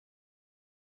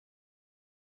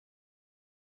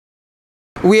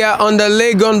We are on the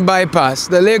Legon bypass.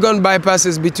 The Legon bypass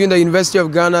is between the University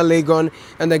of Ghana, Legon,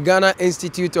 and the Ghana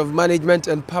Institute of Management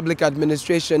and Public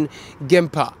Administration,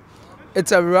 GIMPA.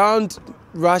 It's around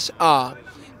rush hour,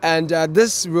 and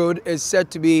this road is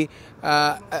said to be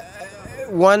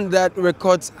one that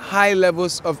records high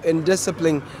levels of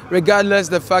indiscipline, regardless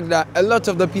the fact that a lot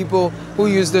of the people who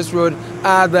use this road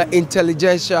are the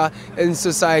intelligentsia in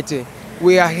society.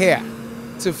 We are here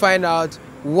to find out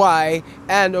why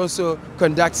and also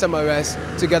conduct some arrests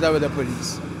together with the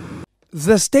police.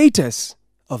 The status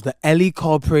of the early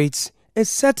culprits is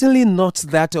certainly not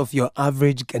that of your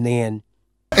average Ghanaian.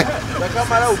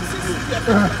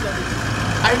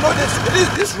 I know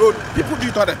this road, people do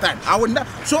it all the time. I would not.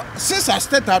 So since I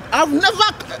stepped out, I've never.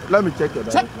 Let me check your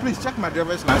driver. Please check my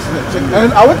driver's license.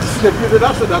 And I want to see the video.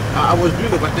 That's so that I was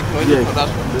doing overtaking. Yes.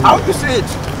 I want to see it.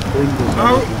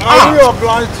 Are you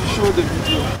obliged to show the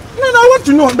video? No, I want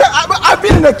to know. I've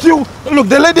been in the queue. Look,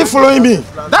 the lady following me.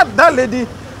 That lady,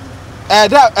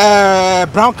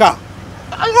 brown car.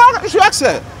 You should ask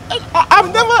her.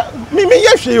 I've never.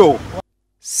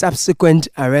 Subsequent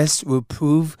arrests will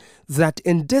prove that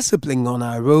indiscipline on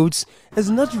our roads is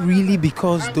not really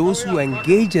because those who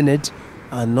engage in it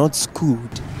are not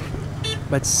schooled,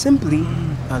 but simply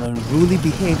an unruly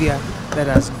behavior that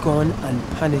has gone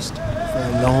unpunished for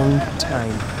a long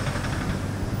time.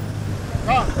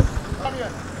 Come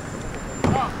here.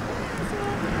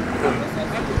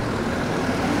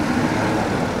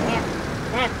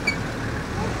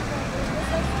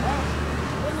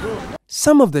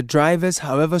 Some of the drivers,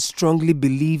 however, strongly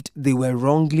believed they were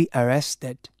wrongly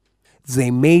arrested.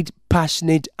 They made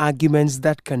passionate arguments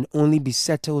that can only be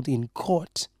settled in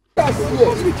court. How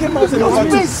many cars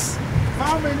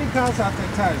at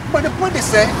a time? But the point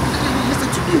is, listen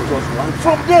to me.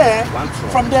 From there,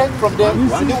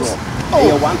 no.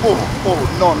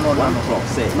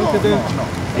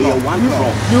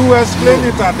 You explain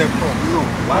it at the front. No,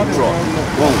 one drop.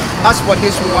 As for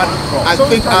this one, I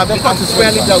think because it's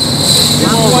fairly dealt with.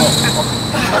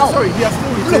 I'm sorry, he has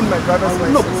still retained my driver's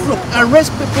license. Look,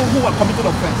 arrest people who are committing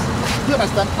offense. Do you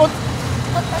understand?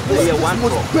 This is the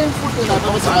most painful thing I've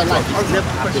ever seen in my life.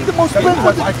 The most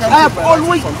painful thing. I have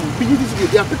always believed this way.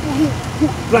 There are people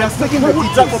who are taking the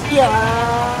details.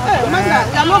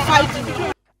 I'm not fighting.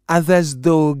 Others,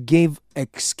 though, gave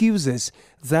excuses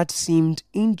that seemed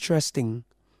interesting.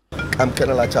 I'm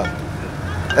Colonel Acham,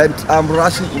 and I'm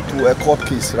rushing into a court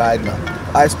case right now.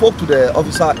 I spoke to the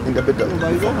officer in the middle.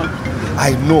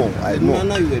 I know.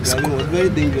 No, you were driving. It was very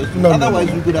dangerous. No,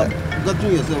 Otherwise, you could have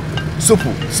gotten yourself.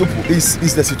 Supu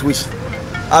is the situation.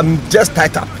 I'm just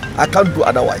tied up. I can't do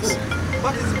otherwise.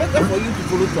 But it's better for you to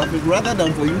follow traffic rather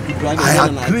than for you to drive.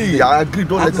 I agree.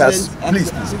 Don't let us,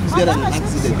 please. Get an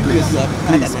accident.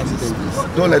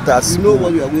 Don't let us. You know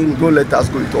what you are going to do. Don't let us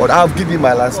go into order. I've given you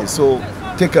my license, so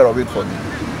take care of it for me.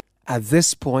 At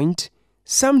this point,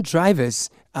 some drivers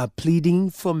are pleading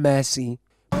for mercy.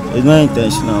 It's not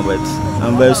intentional, but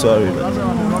I'm very sorry.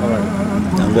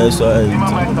 I'm very sorry. It's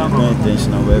not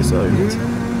intentional. I'm very sorry.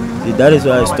 That is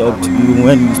why I stopped you.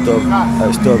 When you stopped,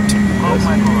 I stopped.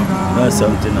 That's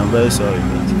something. I'm very sorry.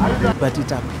 But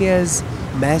it appears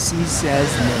mercy says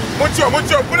no.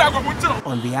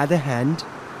 On the other hand,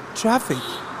 traffic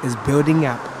is building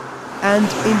up, and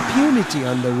impunity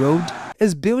on the road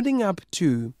is building up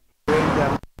too.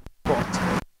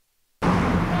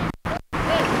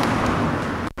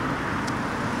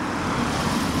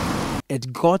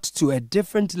 It got to a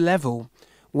different level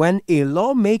when a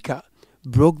lawmaker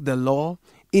broke the law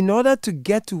in order to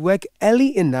get to work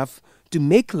early enough to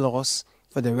make laws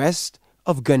for the rest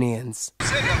of Ghanaians.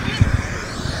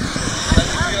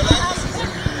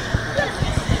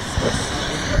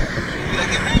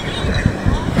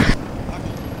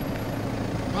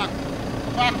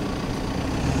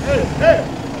 Hey.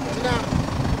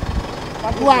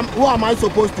 Who am I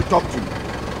supposed to talk to?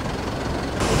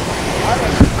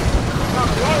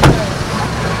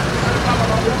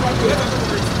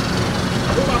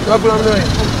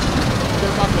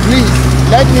 Please,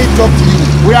 let me talk to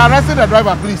you. We are arresting the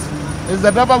driver, please. It's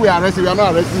the driver we are arresting. We are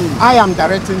not arresting him. I am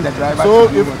directing the driver. So,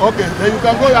 then you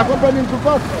can go accompany him to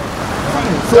court.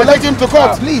 So let him to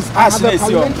court, please. As the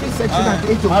parliamentary section at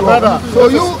 8 o'clock. So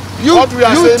you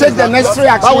take the necessary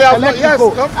action. Yes,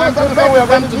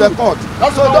 come to the court.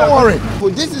 So don't worry.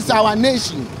 This is our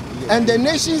nation, and the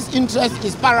nation's interest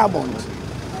is paramount.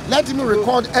 Let me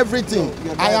record everything.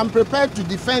 I am prepared to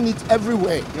defend it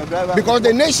everywhere because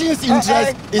the nation's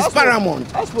interest is paramount.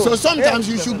 So sometimes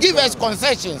you should give us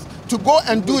concessions to go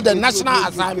and do the national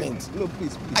assignment.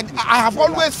 I have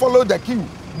always followed the queue.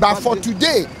 But for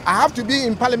today, I have to be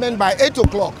in Parliament by 8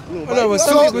 o'clock. No,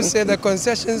 some people say the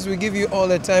concessions we give you all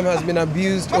the time has been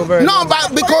abused over. No, but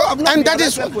because and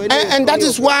that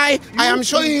is why I am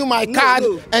showing you my card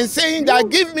and saying that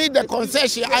give me the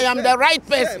concession. I am the right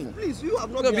person. Please, you have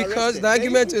not No, been because arrested. the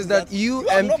argument is that you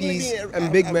MPs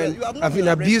and big men have been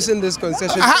abusing this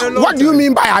concession. What do you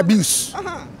mean by abuse?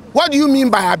 What do you mean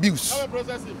by abuse?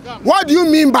 What do you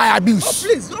mean by abuse?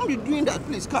 Please, don't be doing that.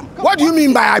 Please, come. What do you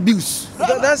mean by abuse?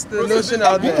 That's the notion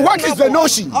out there. What is the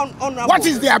notion? What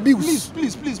is the abuse?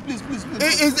 Please.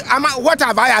 What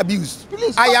have I abused?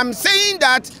 Please, I am saying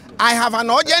that I have an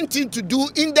urgent thing to do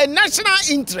in the national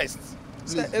interest.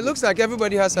 It looks like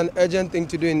everybody has an urgent thing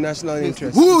to do in national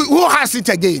interest. Who has it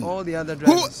again? All the other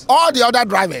drivers. All the other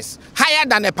drivers, higher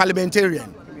than a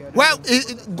parliamentarian. Well,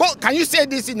 can you say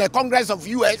this in the Congress of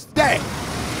US? There.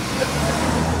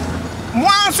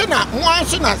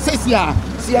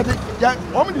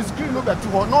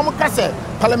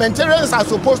 Parliamentarians are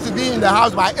supposed to be in the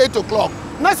house by 8 o'clock.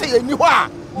 You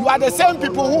are the same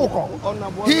people who come.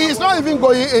 He is not even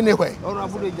going anywhere.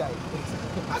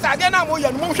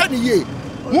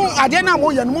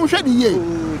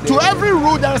 To every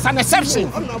rule there is an exception.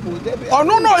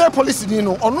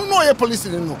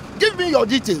 Give me your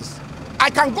details. I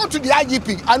can go to the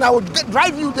IGP and I will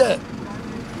drive you there.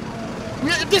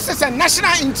 This is a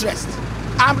national interest.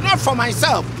 I'm not for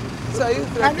myself.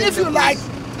 And if you like,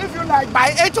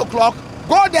 by 8 o'clock,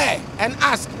 go there and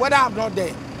ask whether I'm not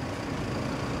there.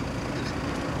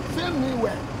 Feel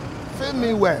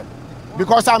me well.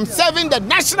 Because I'm serving the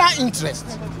national interest.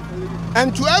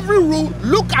 And to every rule,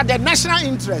 look at the national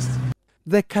interest.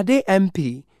 The Kade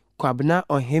MP, Kwabena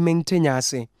Ohiming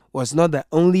Tinyase, was not the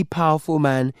only powerful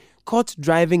man caught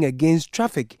driving against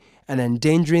traffic and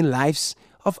endangering lives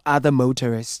of other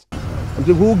motorists.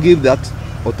 Who gave that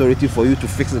authority for you to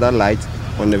fix that light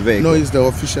on the vehicle? No, it's the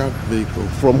official vehicle.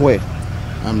 From where?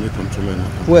 I'm the controller.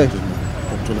 Where?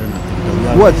 Controller.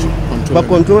 What? But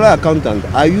controller accountant,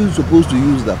 are you supposed to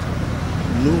use that?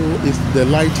 No, it's the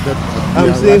light that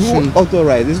I'm saying who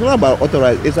authorized. It's not about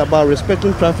authorized. It's about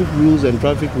respecting traffic rules and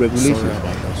traffic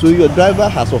regulations. So your driver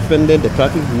has offended the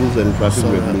traffic rules and traffic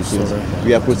regulations.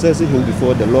 We are processing him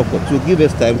before the law court. So give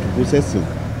us time to process him.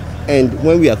 And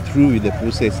when we are through with the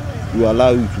process, we will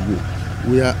allow you to go.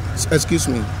 We are. Excuse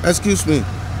me.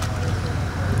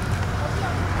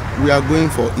 We are going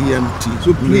for EMT.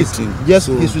 So please,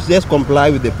 he should just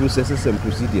comply with the processes and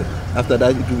procedure. After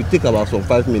that, it will take about some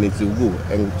 5 minutes to go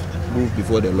and move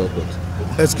before the law court.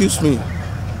 Excuse me.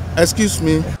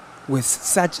 With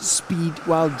such speed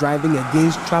while driving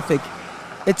against traffic,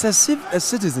 it's as if the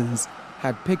citizens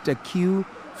had picked a cue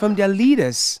from their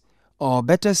leaders, or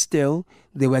better still,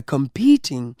 they were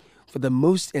competing for the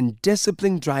most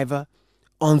indisciplined driver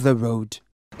on the road.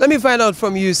 Let me find out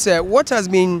from you, sir, what has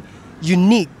been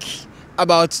unique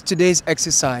about today's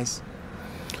exercise?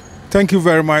 Thank you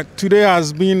very much. Today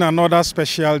has been another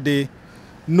special day,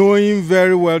 knowing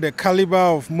very well the caliber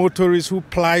of motorists who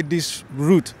ply this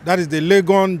route, that is the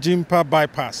Legon-Jimpa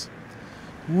bypass.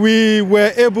 We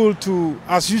were able to,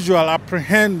 as usual,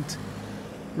 apprehend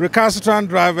recalcitrant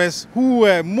drivers who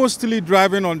were mostly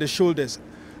driving on the shoulders.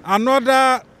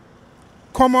 Another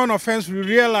common offense we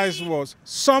realized was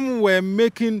some were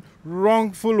making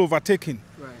wrongful overtaking.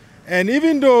 And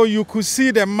even though you could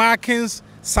see the markings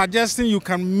suggesting you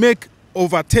can make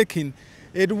overtaking,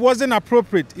 it wasn't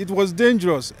appropriate, it was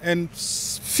dangerous, and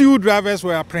few drivers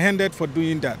were apprehended for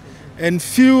doing that. And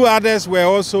few others were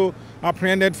also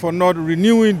apprehended for not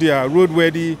renewing their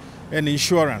roadworthy and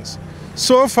insurance.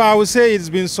 So far, I would say it's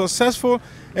been successful,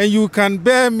 and you can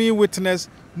bear me witness,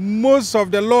 most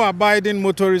of the law-abiding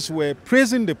motorists were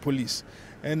praising the police,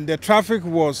 and the traffic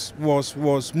was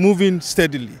moving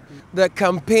steadily. The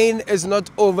campaign is not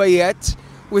over yet.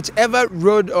 Whichever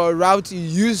road or route you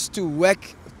used to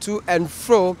work to and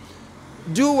fro,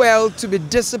 do well to be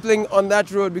disciplined on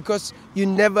that road, because you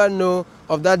never know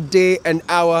of that day and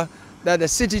hour that the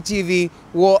Citi TV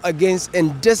War Against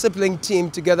Indiscipline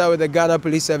team together with the Ghana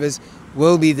Police Service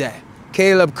will be there.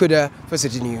 Caleb Kudah for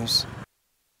Citi News.